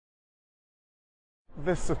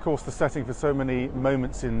This, of course, the setting for so many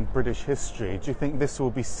moments in British history. Do you think this will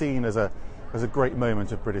be seen as a great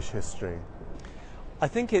moment of British history? I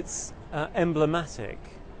think it's emblematic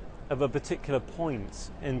of a particular point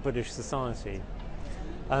in British society.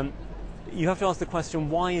 You have to ask the question,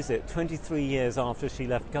 why is it 23 years after she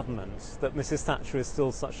left government that Mrs. Thatcher is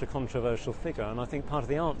still such a controversial figure? And I think part of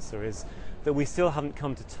the answer is that we still haven't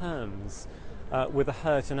come to terms with the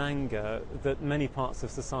hurt and anger that many parts of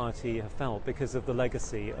society have felt because of the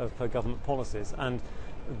legacy of her government policies. And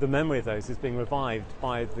the memory of those is being revived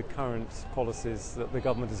by the current policies that the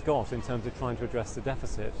government has got in terms of trying to address the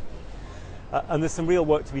deficit. And there's some real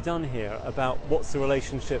work to be done here about what's the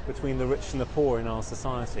relationship between the rich and the poor in our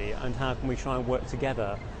society, and how can we try and work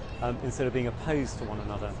together instead of being opposed to one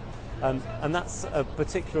another. And that's a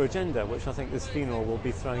particular agenda which I think this funeral will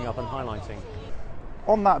be throwing up and highlighting.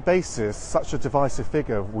 On that basis, such a divisive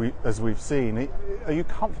figure as we've seen, are you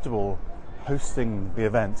comfortable hosting the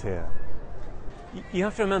event here? You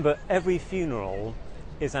have to remember, every funeral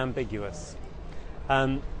is ambiguous.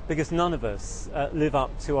 Because none of us live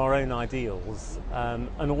up to our own ideals,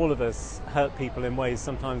 and all of us hurt people in ways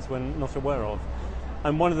sometimes we're not aware of.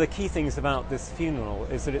 And one of the key things about this funeral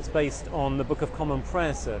is that it's based on the Book of Common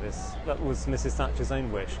Prayer service. That was Mrs. Thatcher's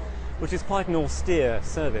own wish, which is quite an austere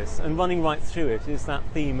service, and running right through it is that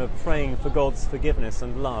theme of praying for God's forgiveness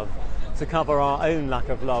and love to cover our own lack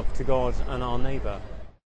of love to God and our neighbour.